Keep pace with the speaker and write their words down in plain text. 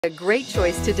A great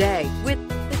choice today with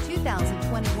the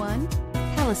 2021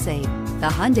 Palisade. The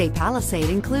Hyundai Palisade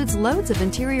includes loads of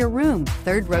interior room,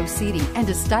 third-row seating, and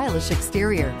a stylish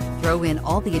exterior. Throw in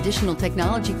all the additional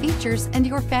technology features and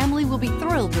your family will be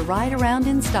thrilled to ride around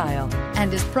in style,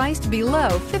 and is priced below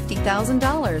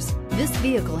 $50,000. This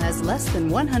vehicle has less than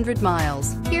 100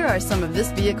 miles. Here are some of this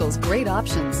vehicle's great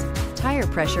options: tire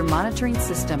pressure monitoring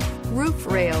system, roof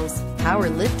rails, power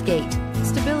lift gate,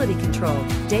 stability control,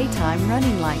 daytime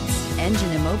running lights, engine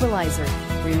immobilizer,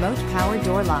 remote power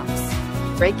door locks,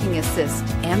 braking assist,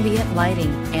 ambient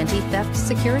lighting, anti-theft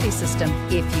security system.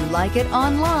 If you like it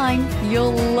online,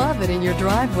 you'll love it in your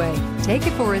driveway. Take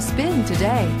it for a spin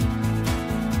today.